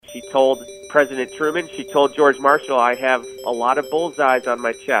She told President Truman, she told George Marshall, I have a lot of bullseyes on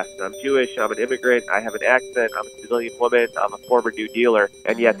my chest. I'm Jewish, I'm an immigrant, I have an accent, I'm a civilian woman, I'm a former New Dealer,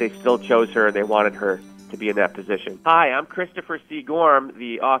 and yet they still chose her and they wanted her to be in that position. Hi, I'm Christopher C. Gorham,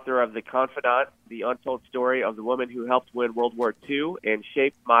 the author of The Confidant, the untold story of the woman who helped win World War II and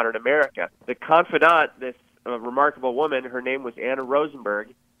shaped modern America. The Confidant, this remarkable woman, her name was Anna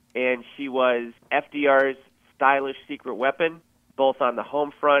Rosenberg, and she was FDR's stylish secret weapon, both on the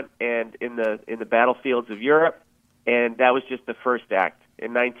home front and in the battlefields of Europe. And that was just the first act.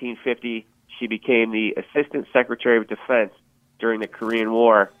 In 1950, she became the Assistant Secretary of Defense during the Korean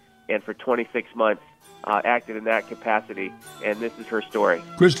War, and for 26 months acted in that capacity. And this is her story.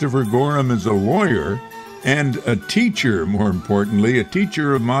 Christopher Gorham is a lawyer and a teacher, more importantly, a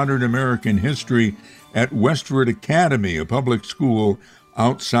teacher of modern American history at Westford Academy, a public school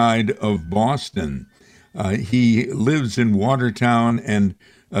outside of Boston. He lives in Watertown and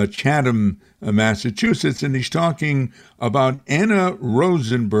Chatham, Massachusetts, and he's talking about Anna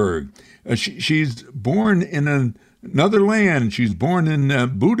Rosenberg. She's born in another land. She's born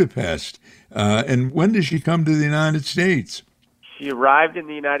in Budapest. And when did she come to the United States? She arrived in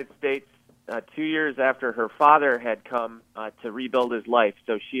the United States 2 years after her father had come to rebuild his life.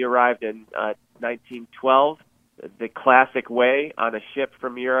 So she arrived in 1912, the classic way, on a ship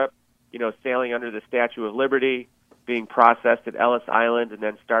from Europe, sailing under the Statue of Liberty, being processed at Ellis Island, and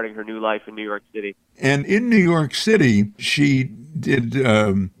then starting her new life in New York City. And in New York City, she did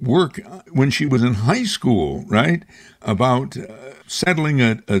work when she was in high school, right, about settling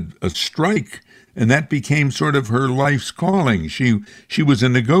a strike, and that became sort of her life's calling. She was a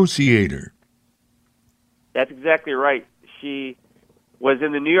negotiator. That's exactly right. She was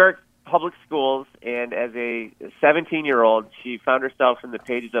in the New York public schools, and as a 17-year-old, she found herself in the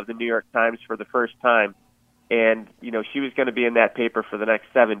pages of the New York Times for the first time. And, she was going to be in that paper for the next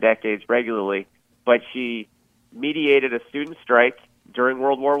 7 decades regularly. But she mediated a student strike during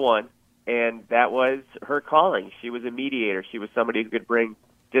World War I, and that was her calling. She was a mediator. She was somebody who could bring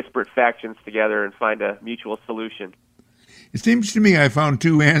disparate factions together and find a mutual solution. It seems to me I found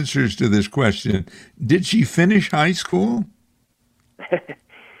 2 answers to this question. Did she finish high school?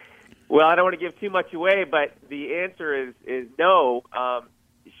 Well, I don't want to give too much away, but the answer is no.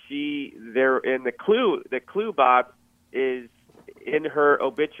 The clue, Bob, is in her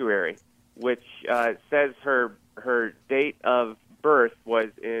obituary, which says her date of birth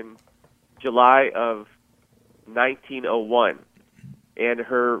was in July of 1901, and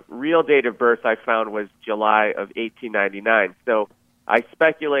her real date of birth I found was July of 1899. So I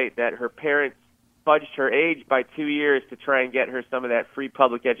speculate that her parents fudged her age by 2 years to try and get her some of that free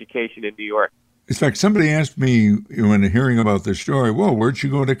public education in New York. In fact, somebody asked me when hearing about this story, well, where'd she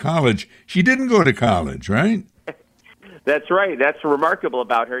go to college? She didn't go to college, right? That's right. That's remarkable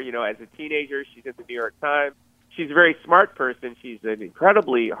about her. As a teenager, she's in the New York Times. She's a very smart person. She's an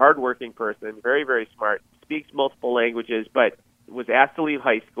incredibly hardworking person, very, very smart, speaks multiple languages, but was asked to leave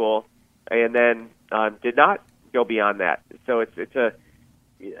high school and then did not go beyond that. So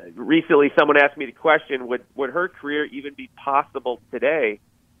recently someone asked me the question, would her career even be possible today?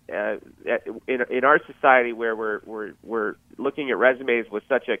 In our society, where we're looking at resumes with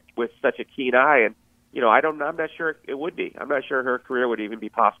such a keen eye, and I'm not sure it would be. I'm not sure her career would even be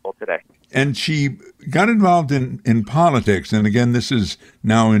possible today. And she got involved in politics, and again, this is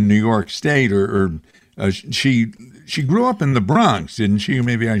now in New York State. She grew up in the Bronx, didn't she?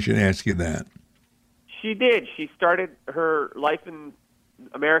 Maybe I should ask you that. She did. She started her life in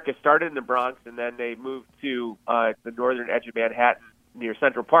America. Started in the Bronx, and then they moved to the northern edge of Manhattan, near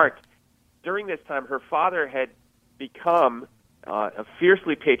Central Park. During this time, her father had become a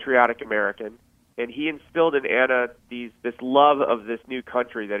fiercely patriotic American, and he instilled in Anna this love of this new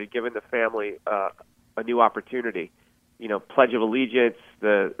country that had given the family a new opportunity. Pledge of Allegiance,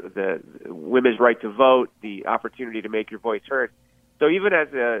 the women's right to vote, the opportunity to make your voice heard. So even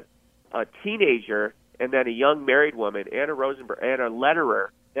as a teenager and then a young married woman, Anna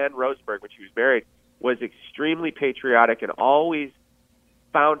Lederer, then Rosenberg, when she was married, was extremely patriotic and always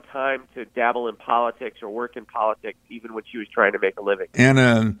found time to dabble in politics or work in politics, even when she was trying to make a living.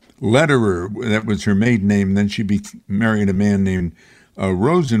 Anna Lederer, that was her maiden name. Then she married a man named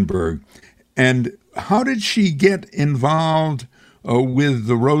Rosenberg. And how did she get involved with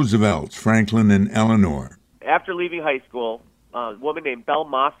the Roosevelts, Franklin and Eleanor? After leaving high school, a woman named Belle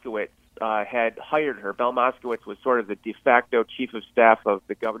Moskowitz had hired her. Belle Moskowitz was sort of the de facto chief of staff of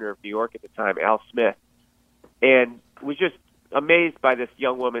the governor of New York at the time, Al Smith, and was just amazed by this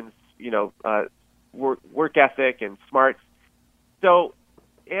young woman's, work ethic and smarts. So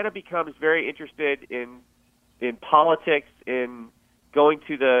Anna becomes very interested in politics, in going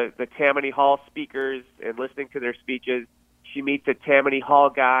to the Tammany Hall speakers and listening to their speeches. She meets a Tammany Hall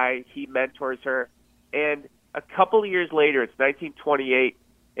guy. He mentors her. And a couple of years later, it's 1928,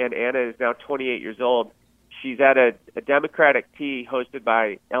 and Anna is now 28 years old. She's at a Democratic tea hosted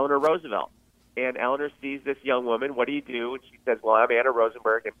by Eleanor Roosevelt. And Eleanor sees this young woman. What do you do? And she says, well, I'm Anna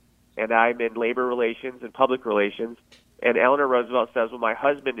Rosenberg, and I'm in labor relations and public relations. And Eleanor Roosevelt says, well, my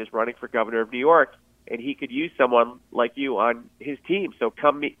husband is running for governor of New York, and he could use someone like you on his team. So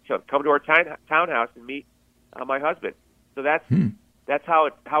come to our townhouse and meet my husband. So that's how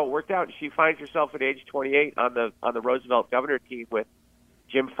it worked out. She finds herself at age 28 on the Roosevelt governor team with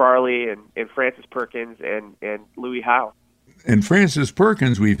Jim Farley and Francis Perkins and Louis Howe. And Francis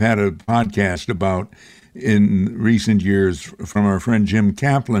Perkins, we've had a podcast about in recent years from our friend Jim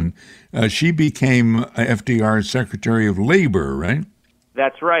Kaplan. She became FDR's Secretary of Labor, right?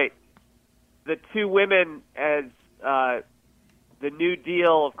 That's right. The two women, as the New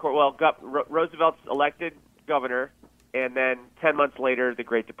Deal, of course, Roosevelt's elected governor, and then 10 months later, the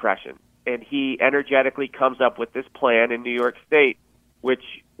Great Depression. And he energetically comes up with this plan in New York State, which,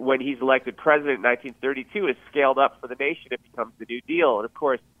 when he's elected president in 1932, is scaled up for the nation. It becomes the New Deal. And, of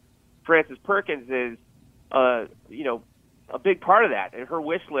course, Frances Perkins is, a big part of that. And her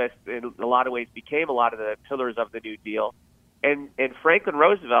wish list, in a lot of ways, became a lot of the pillars of the New Deal. And Franklin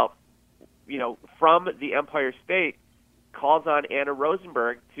Roosevelt, from the Empire State, calls on Anna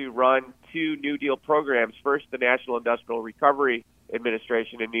Rosenberg to run two New Deal programs. First, the National Industrial Recovery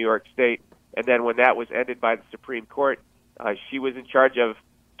Administration in New York State, and then when that was ended by the Supreme Court, she was in charge of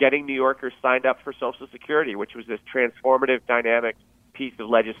getting New Yorkers signed up for Social Security, which was this transformative, dynamic piece of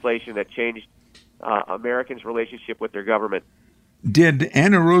legislation that changed Americans' relationship with their government. Did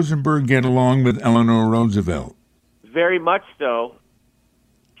Anna Rosenberg get along with Eleanor Roosevelt? Very much so.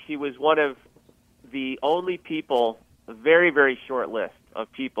 She was one of the only people, a very, very short list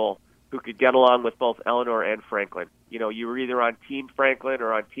of people who could get along with both Eleanor and Franklin. You were either on Team Franklin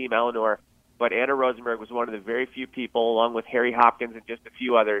or on Team Eleanor, but Anna Rosenberg was one of the very few people, along with Harry Hopkins and just a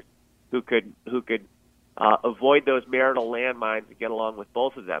few others, who could avoid those marital landmines and get along with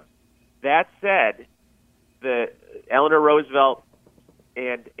both of them. That said, Eleanor Roosevelt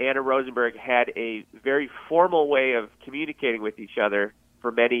and Anna Rosenberg had a very formal way of communicating with each other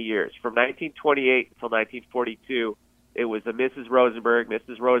for many years. From 1928 until 1942, it was a Mrs. Rosenberg,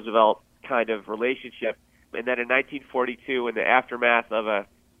 Mrs. Roosevelt kind of relationship. And then in 1942, in the aftermath of a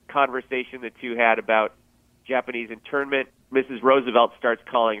conversation the two had about Japanese internment, Mrs. Roosevelt starts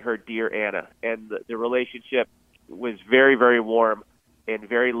calling her Dear Anna. And the relationship was very, very warm and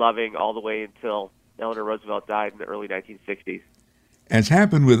very loving all the way until Eleanor Roosevelt died in the early 1960s. As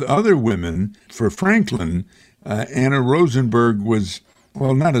happened with other women, for Franklin, Anna Rosenberg was,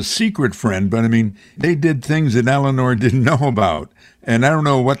 well, not a secret friend, but they did things that Eleanor didn't know about. And I don't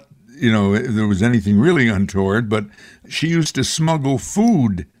know what, if there was anything really untoward, but she used to smuggle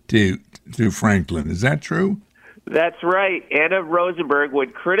food to Franklin. Is that true? That's right. Anna Rosenberg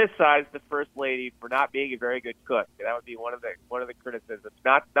would criticize the First Lady for not being a very good cook. That would be one of the criticisms.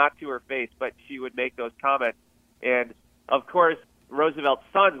 Not to her face, but she would make those comments. And, of course, Roosevelt's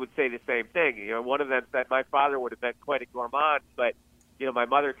sons would say the same thing. One of them said, my father would have been quite a gourmand, but my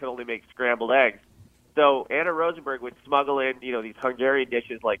mother could only make scrambled eggs. So Anna Rosenberg would smuggle in, these Hungarian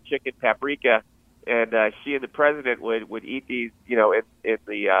dishes like chicken paprika, and she and the president would eat these, in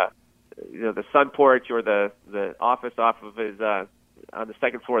the sun porch or the office off of his on the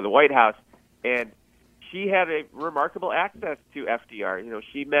second floor of the White House. And she had a remarkable access to FDR.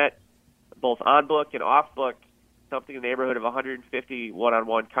 She met both on book and off book, something in the neighborhood of 150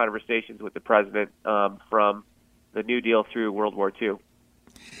 one-on-one conversations with the president from the New Deal through World War II.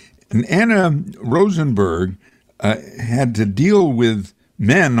 And Anna Rosenberg had to deal with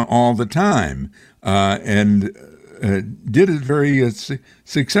men all the time and did it very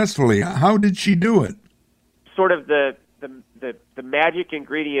successfully. How did she do it? Sort of the magic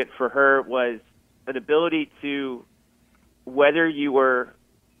ingredient for her was an ability to, whether you were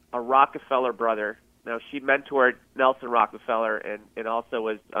a Rockefeller brother. Now, she mentored Nelson Rockefeller and also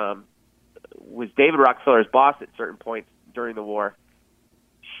was David Rockefeller's boss at certain points during the war.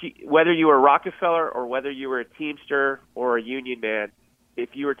 Whether you were Rockefeller or whether you were a Teamster or a union man, if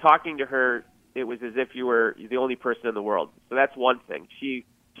you were talking to her, it was as if you were the only person in the world. So that's one thing. She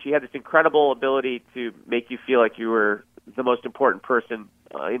had this incredible ability to make you feel like you were the most important person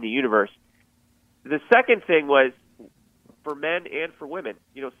in the universe. The second thing was for men and for women.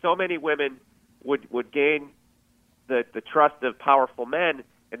 So many women would gain the trust of powerful men,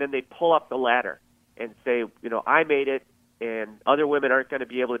 and then they pull up the ladder and say, I made it, and other women aren't going to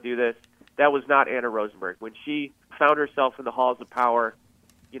be able to do this. that was not Anna Rosenberg. When she found herself in the halls of power,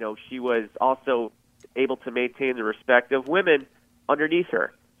 she was also able to maintain the respect of women underneath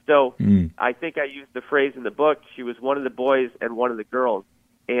her. So I think I used the phrase in the book, she was one of the boys and one of the girls.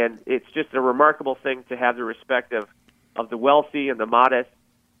 And it's just a remarkable thing to have the respect of the wealthy and the modest,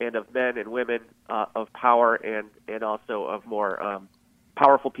 and of men and women of power, and also of more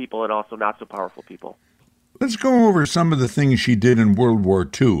powerful people and also not so powerful people. Let's go over some of the things she did in World War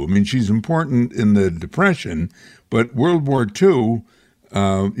II. I mean, she's important in the Depression, but World War II,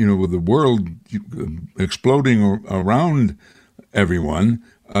 with the world exploding around everyone,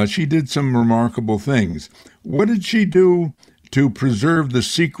 she did some remarkable things. What did she do to preserve the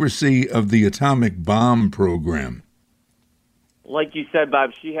secrecy of the atomic bomb program? Like you said,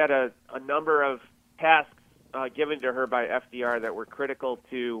 Bob, she had a number of tasks given to her by FDR that were critical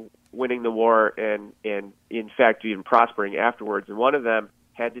to winning the war and in fact, even prospering afterwards. And one of them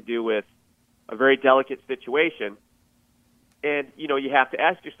had to do with a very delicate situation. And, you have to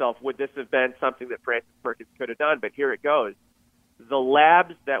ask yourself, would this have been something that Frances Perkins could have done? But here it goes. The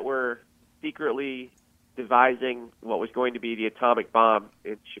labs that were secretly devising what was going to be the atomic bomb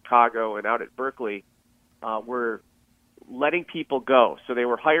in Chicago and out at Berkeley were letting people go. So they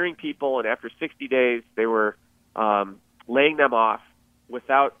were hiring people, and after 60 days, they were laying them off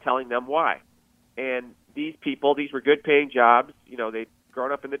without telling them why. And these people, these were good-paying jobs. They'd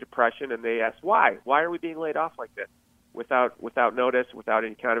grown up in the Depression, and they asked, why? Why are we being laid off like this without notice, without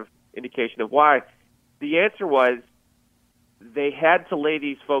any kind of indication of why? The answer was they had to lay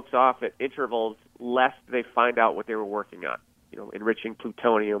these folks off at intervals lest they find out what they were working on, enriching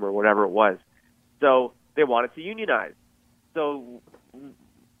plutonium or whatever it was. So they wanted to unionize. So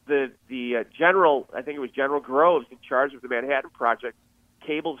the general, I think it was General Groves, in charge of the Manhattan Project,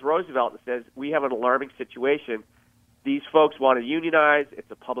 cables Roosevelt and says, we have an alarming situation. These folks want to unionize.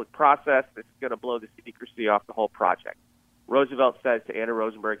 It's a public process. It's going to blow the secrecy off the whole project. Roosevelt says to Anna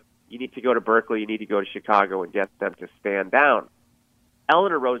Rosenberg, you need to go to Berkeley, you need to go to Chicago and get them to stand down.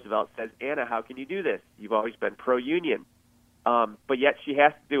 Eleanor Roosevelt says, Anna, how can you do this? You've always been pro-union. But yet she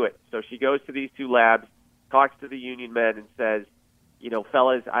has to do it. So she goes to these two labs, talks to the union men, and says,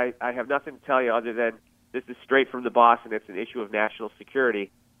 fellas, I have nothing to tell you other than this is straight from the boss, and it's an issue of national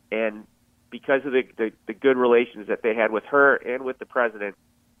security. And because of the good relations that they had with her and with the president,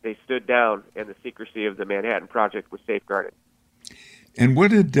 they stood down, and the secrecy of the Manhattan Project was safeguarded. And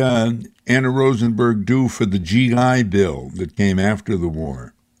what did Anna Rosenberg do for the GI Bill that came after the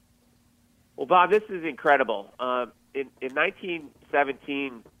war? Well, Bob, this is incredible. In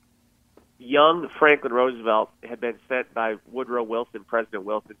 1917, young Franklin Roosevelt had been sent by Woodrow Wilson, President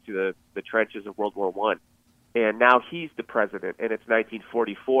Wilson, to the trenches of World War I. And now he's the president, and it's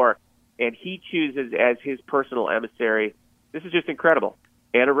 1944, and he chooses as his personal emissary, this is just incredible,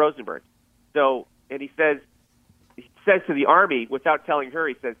 Anna Rosenberg. So, and he says to the Army, without telling her,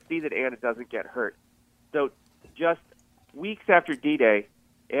 he says, see that Anna doesn't get hurt. So just weeks after D-Day,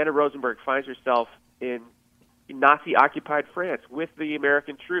 Anna Rosenberg finds herself in Nazi-occupied France with the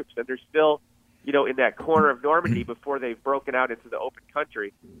American troops, and they're still, in that corner of Normandy before they've broken out into the open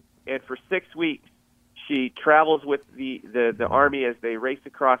country. And for 6 weeks, she travels with the Army as they race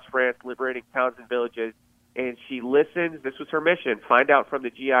across France, liberating towns and villages, and she listens. This was her mission, find out from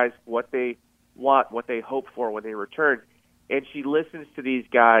the GIs what they want, what they hope for when they return. And she listens to these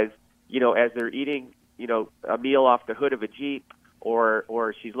guys, as they're eating, a meal off the hood of a Jeep,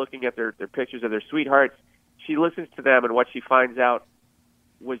 or she's looking at their pictures of their sweethearts. She listens to them, and what she finds out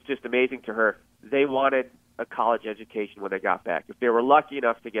was just amazing to her. They wanted a college education when they got back. If they were lucky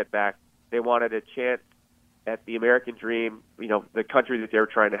enough to get back, they wanted a chance at the American dream, the country that they were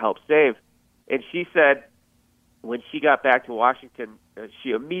trying to help save. And she said when she got back to Washington,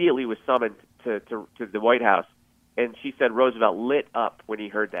 she immediately was summoned to the White House. And she said Roosevelt lit up when he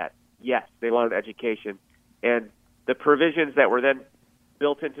heard that. Yes, they wanted education. And the provisions that were then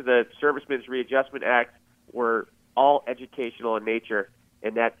built into the Servicemen's Readjustment Act were all educational in nature,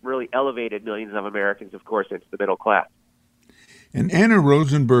 and that really elevated millions of Americans, of course, into the middle class. And Anna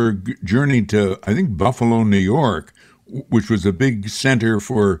Rosenberg journeyed to, I think, Buffalo, New York, which was a big center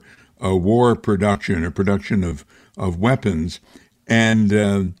for war production or production of weapons,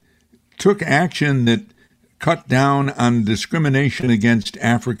 and took action that cut down on discrimination against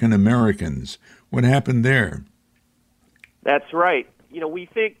African Americans. What happened there? That's right.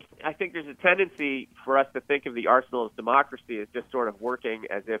 I think there's a tendency for us to think of the arsenal of democracy as just sort of working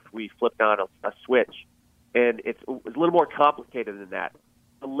as if we flipped on a switch. And it's a little more complicated than that.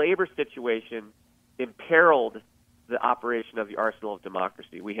 The labor situation imperiled the operation of the arsenal of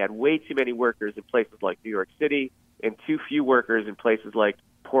democracy. We had way too many workers in places like New York City and too few workers in places like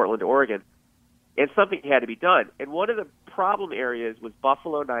Portland, Oregon. And something had to be done. And one of the problem areas was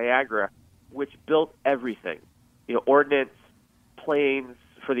Buffalo, Niagara, which built everything. Ordnance, planes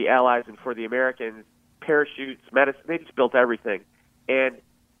for the Allies and for the Americans, parachutes, medicine. They just built everything. And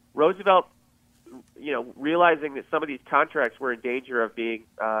Roosevelt, realizing that some of these contracts were in danger of being,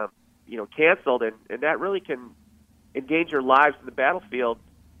 canceled, and that really can endanger lives in the battlefield,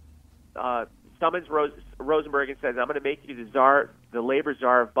 summons Rosenberg and says, "I'm going to make you the labor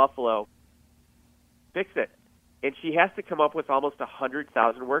czar of Buffalo. Fix it." And she has to come up with almost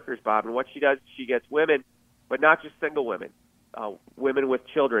 100,000 workers, Bob. And what she does, she gets women, but not just single women, women with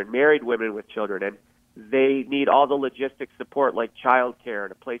children, married women with children, and they need all the logistics support like child care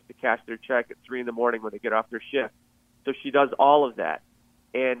and a place to cash their check at 3 a.m. when they get off their shift. So she does all of that.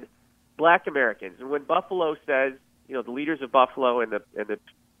 And Black Americans, and when Buffalo says, the leaders of Buffalo and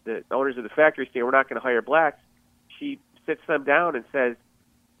the owners of the factories say, we're not going to hire blacks, she sits them down and says,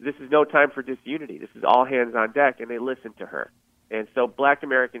 this is no time for disunity. This is all hands on deck, and they listen to her. And so Black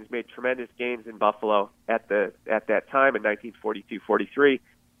Americans made tremendous gains in Buffalo at that time in 1942-43.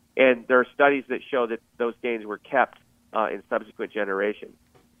 And there are studies that show that those gains were kept in subsequent generations.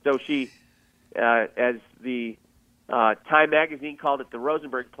 So she, as the Time magazine called it the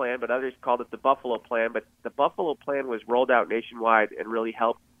Rosenberg Plan, but others called it the Buffalo Plan. But the Buffalo Plan was rolled out nationwide and really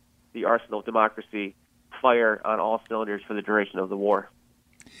helped the arsenal of democracy fire on all cylinders for the duration of the war.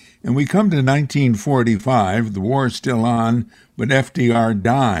 And we come to 1945. The war is still on, but FDR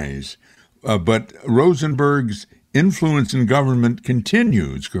dies. But Rosenberg's influence in government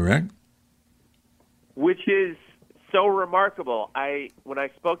continues, correct? Which is so remarkable. When I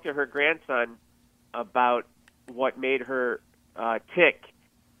spoke to her grandson about what made her tick,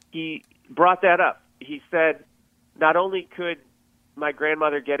 he brought that up. He said, not only could my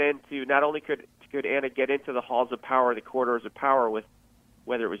grandmother could Anna get into the halls of power, the corridors of power, with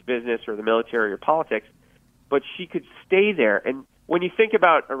whether it was business or the military or politics, but she could stay there. And when you think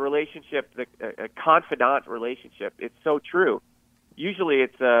about a relationship, a confidant relationship, it's so true. Usually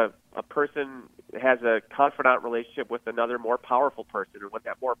it's a person has a confidant relationship with another more powerful person, and when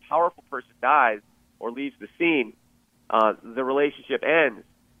that more powerful person dies or leaves the scene, the relationship ends.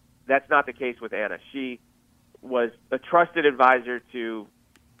 That's not the case with Anna. She was a trusted advisor to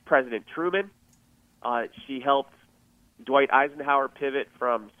President Truman. She helped Dwight Eisenhower pivot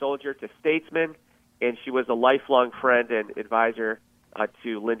from soldier to statesman, and she was a lifelong friend and advisor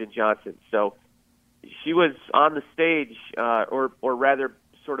to Lyndon Johnson. So she was on the stage, or rather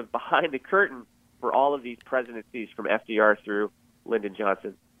sort of behind the curtain for all of these presidencies from FDR through Lyndon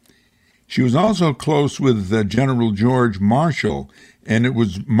Johnson. She was also close with General George Marshall, and it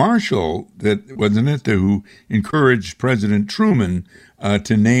was Marshall who encouraged President Truman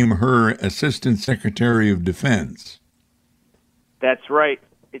to name her Assistant Secretary of Defense. That's right.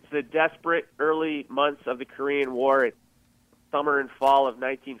 It's the desperate early months of the Korean War. It's summer and fall of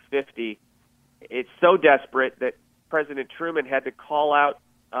 1950. It's so desperate that President Truman had to call out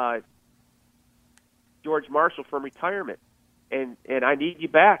George Marshall from retirement. And I need you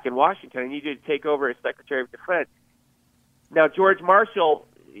back in Washington. I need you to take over as Secretary of Defense. Now, George Marshall,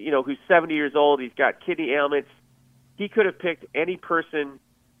 who's 70 years old, he's got kidney ailments. He could have picked any person,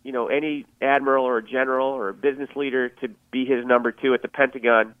 any admiral or a general or a business leader to be his number two at the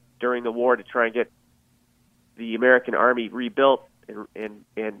Pentagon during the war to try and get the American Army rebuilt and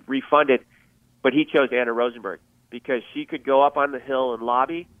refunded. But he chose Anna Rosenberg because she could go up on the Hill and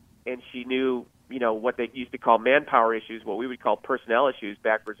lobby, and she knew what they used to call manpower issues, what we would call personnel issues,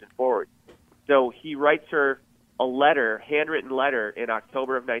 backwards and forwards. So he writes her a letter, handwritten letter, in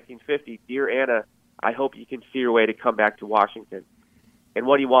October of 1950, "Dear Anna, I hope you can see your way to come back to Washington." And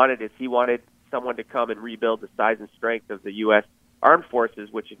what he wanted someone to come and rebuild the size and strength of the U.S. Armed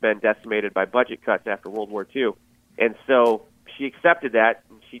Forces, which had been decimated by budget cuts after World War II. And so she accepted that,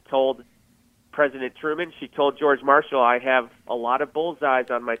 and she told President Truman, she told George Marshall, "I have a lot of bullseyes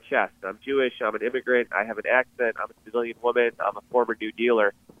on my chest. I'm Jewish, I'm an immigrant, I have an accent, I'm a civilian woman, I'm a former New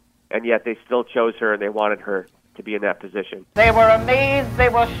Dealer." And yet they still chose her, and they wanted her to be in that position. They were amazed, they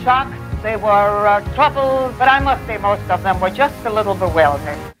were shocked, they were troubled, but I must say most of them were just a little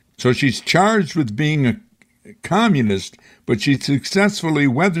bewildered. So she's charged with being a communist, but she successfully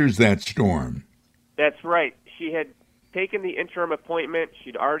weathers that storm. That's right. She had taken the interim appointment.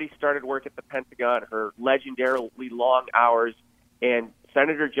 She'd already started work at the Pentagon, her legendarily long hours, and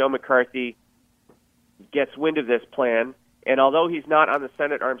Senator Joe McCarthy gets wind of this plan, and although he's not on the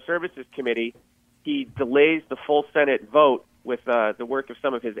Senate Armed Services Committee, he delays the full Senate vote with the work of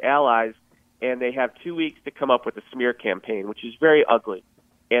some of his allies, and they have 2 weeks to come up with a smear campaign, which is very ugly.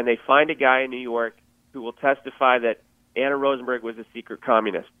 And they find a guy in New York who will testify that Anna Rosenberg was a secret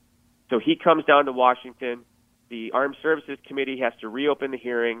communist. So he comes down to Washington. The Armed Services Committee has to reopen the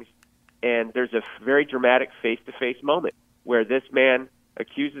hearings, and there's a very dramatic face-to-face moment where this man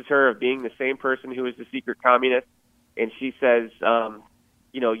accuses her of being the same person who is the secret communist, and she says,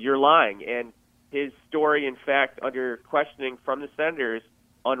 you're lying. And his story, in fact, under questioning from the senators,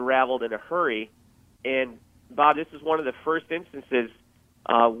 unraveled in a hurry. And, Bob, this is one of the first instances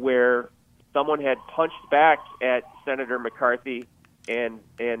where someone had punched back at Senator McCarthy and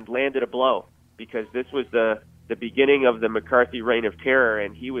landed a blow, because this was the beginning of the McCarthy reign of terror,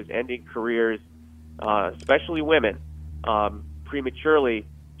 and he was ending careers, especially women, prematurely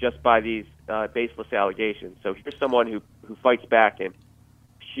just by these baseless allegations. So here's someone who fights back, and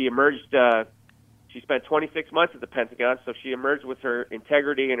she emerged. She spent 26 months at the Pentagon, so she emerged with her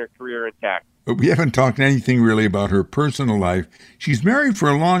integrity and her career intact. But we haven't talked anything really about her personal life. She's married for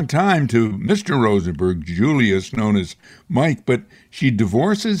a long time to Mr. Rosenberg, Julius, known as Mike, but she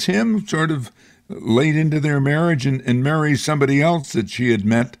divorces him sort of late into their marriage and marries somebody else that she had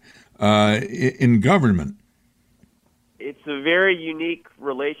met in government. It's a very unique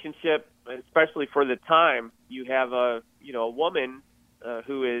relationship, especially for the time. You have a woman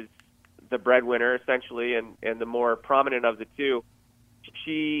who is the breadwinner, essentially, and the more prominent of the two.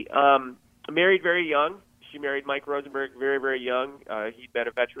 She married very young. She married Mike Rosenberg very, very young. He'd been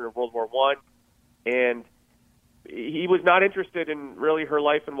a veteran of World War I, and he was not interested in really her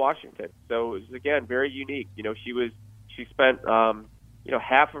life in Washington. So it was, again, very unique. She spent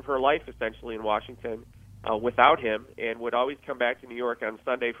half of her life essentially in Washington without him, and would always come back to New York on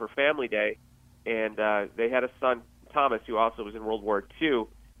Sunday for Family Day. And they had a son, Thomas, who also was in World War II.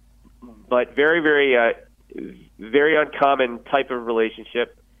 But very, very, very uncommon type of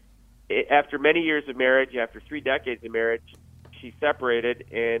relationship. After many years of marriage, after 3 decades of marriage, she separated,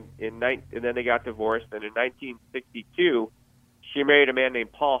 and then they got divorced. And in 1962, she married a man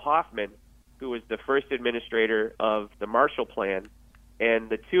named Paul Hoffman, who was the first administrator of the Marshall Plan. And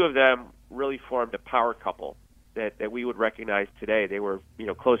the two of them really formed a power couple that we would recognize today. They were,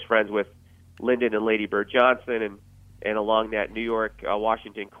 close friends with Lyndon and Lady Bird Johnson, and along that New York,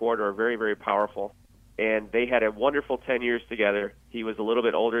 Washington corridor, very, very powerful. And they had a wonderful 10 years together. He was a little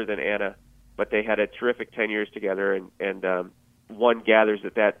bit older than Anna, but they had a terrific 10 years together, and one gathers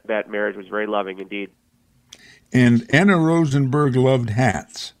that marriage was very loving indeed. And Anna Rosenberg loved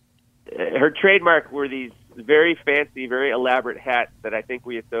hats. Her trademark were these very fancy, very elaborate hats that I think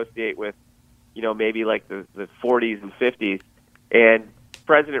we associate with, maybe like the 40s and 50s. And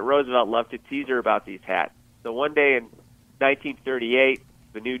President Roosevelt loved to tease her about these hats. So one day in 1938,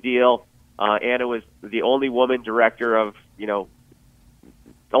 the New Deal, Anna was the only woman director of, the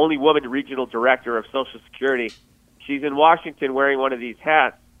only woman regional director of Social Security. She's in Washington wearing one of these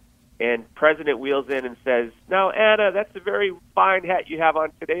hats, and President wheels in and says, "Now, Anna, that's a very fine hat you have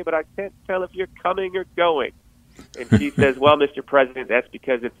on today, but I can't tell if you're coming or going." And she says, "Well, Mr. President, that's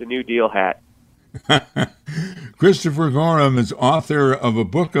because it's a New Deal hat." Christopher Gorham is author of a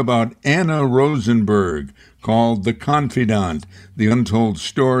book about Anna Rosenberg called The Confidant, the untold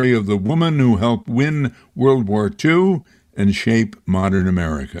story of the woman who helped win World War II and shape modern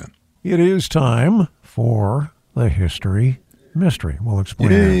America. It is time for the History Mystery. We'll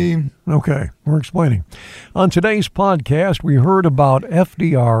explain that. Okay, we're explaining. On today's podcast, we heard about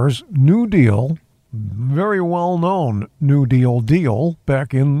FDR's New Deal, very well-known New Deal deal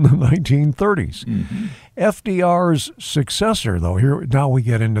back in the 1930s. Mm-hmm. FDR's successor, though, here now we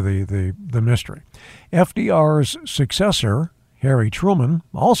get into the mystery. FDR's successor, Harry Truman,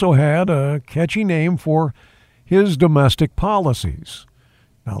 also had a catchy name for his domestic policies.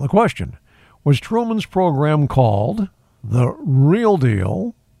 Now the question, was Truman's program called the Real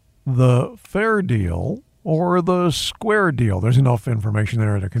Deal, the Fair Deal, or the Square Deal? There's enough information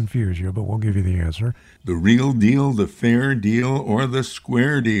there to confuse you, but we'll give you the answer. The Real Deal, the Fair Deal, or the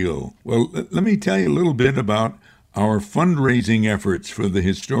Square Deal? Well, let me tell you a little bit about our fundraising efforts for the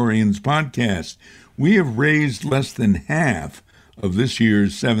Historians Podcast. We have raised less than half of this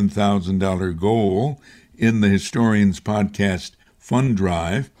year's $7,000 goal in the Historians Podcast Fund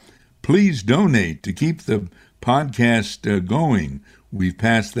Drive. Please donate to keep the podcast going. We've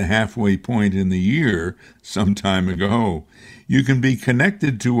passed the halfway point in the year some time ago. You can be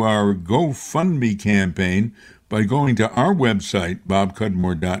connected to our GoFundMe campaign by going to our website,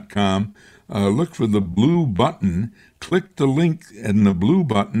 bobcudmore.com. Look for the blue button, click the link in the blue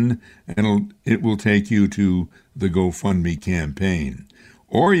button, and it will take you to the GoFundMe campaign.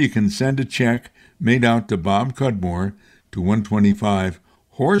 Or you can send a check made out to Bob Cudmore to 125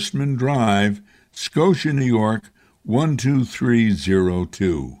 Horseman Drive, Scotia, New York,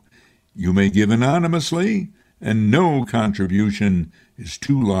 12302. You may give anonymously, and no contribution is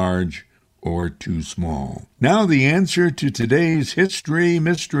too large or too small. Now the answer to today's history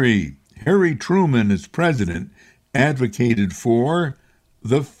mystery. Harry Truman, as president, advocated for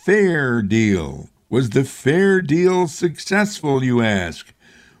the fair deal. Was the fair deal successful, you ask?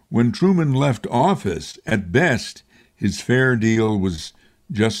 When Truman left office, at best, his fair deal was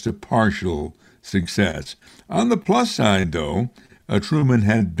just a partial success. On the plus side, though, Truman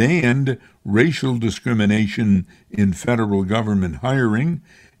had banned racial discrimination in federal government hiring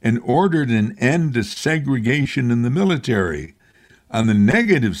and ordered an end to segregation in the military. On the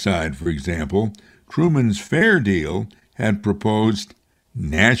negative side, for example, Truman's fair deal had proposed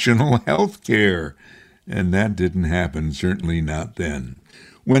national health care, and that didn't happen, certainly not then.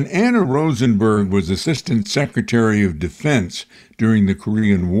 When Anna Rosenberg was Assistant Secretary of Defense during the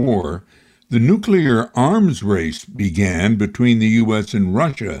Korean War, the nuclear arms race began between the U.S. and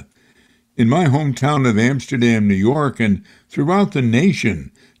Russia. In my hometown of Amsterdam, New York, and throughout the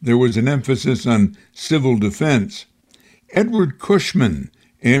nation, there was an emphasis on civil defense. Edward Cushman,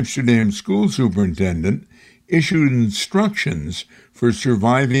 Amsterdam school superintendent, issued instructions for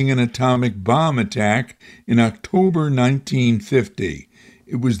surviving an atomic bomb attack in October 1950.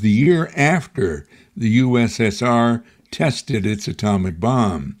 It was the year after the USSR tested its atomic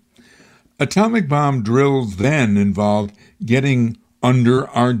bomb. Atomic bomb drills then involved getting under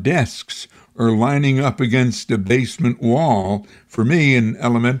our desks or lining up against a basement wall, for me, an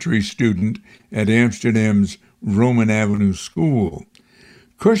elementary student at Amsterdam's Roman Avenue School.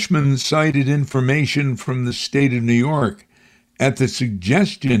 Cushman cited information from the state of New York. At the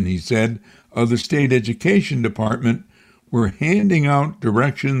suggestion, he said, of the state education department, we're handing out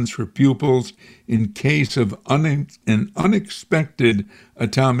directions for pupils in case of an unexpected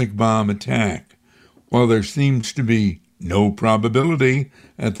atomic bomb attack. While there seems to be no probability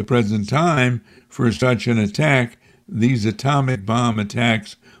at the present time for such an attack, these atomic bomb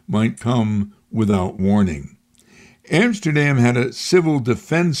attacks might come without warning. Amsterdam had a civil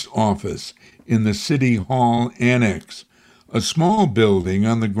defense office in the City Hall Annex, a small building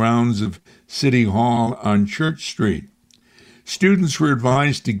on the grounds of City Hall on Church Street. Students were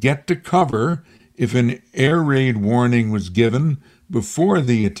advised to get to cover if an air raid warning was given before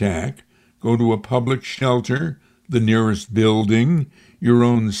the attack, go to a public shelter, the nearest building, your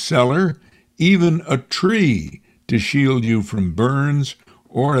own cellar, even a tree to shield you from burns,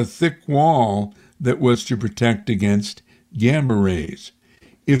 or a thick wall that was to protect against gamma rays.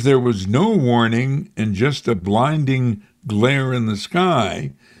 If there was no warning and just a blinding glare in the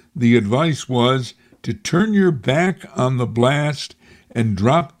sky, the advice was to turn your back on the blast and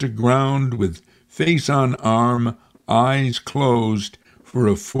drop to ground with face on arm, eyes closed for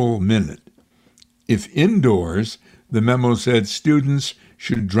a full minute. If indoors, the memo said students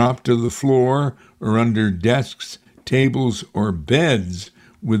should drop to the floor or under desks, tables, or beds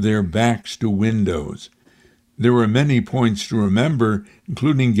with their backs to windows. There were many points to remember,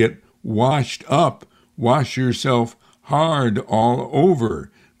 including get washed up, wash yourself hard all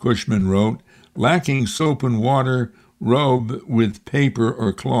over, Cushman wrote, lacking soap and water, rub with paper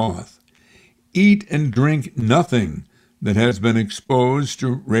or cloth. Eat and drink nothing that has been exposed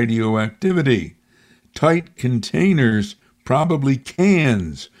to radioactivity. Tight containers, probably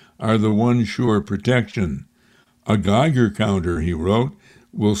cans, are the one sure protection. A Geiger counter, he wrote,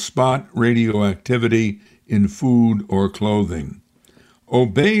 will spot radioactivity in food or clothing.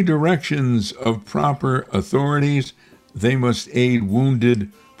 Obey directions of proper authorities. They must aid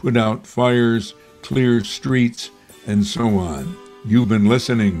wounded, put out fires, clear streets, and so on. You've been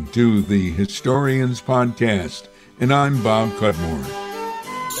listening to the Historians Podcast, and I'm Bob Cudmore.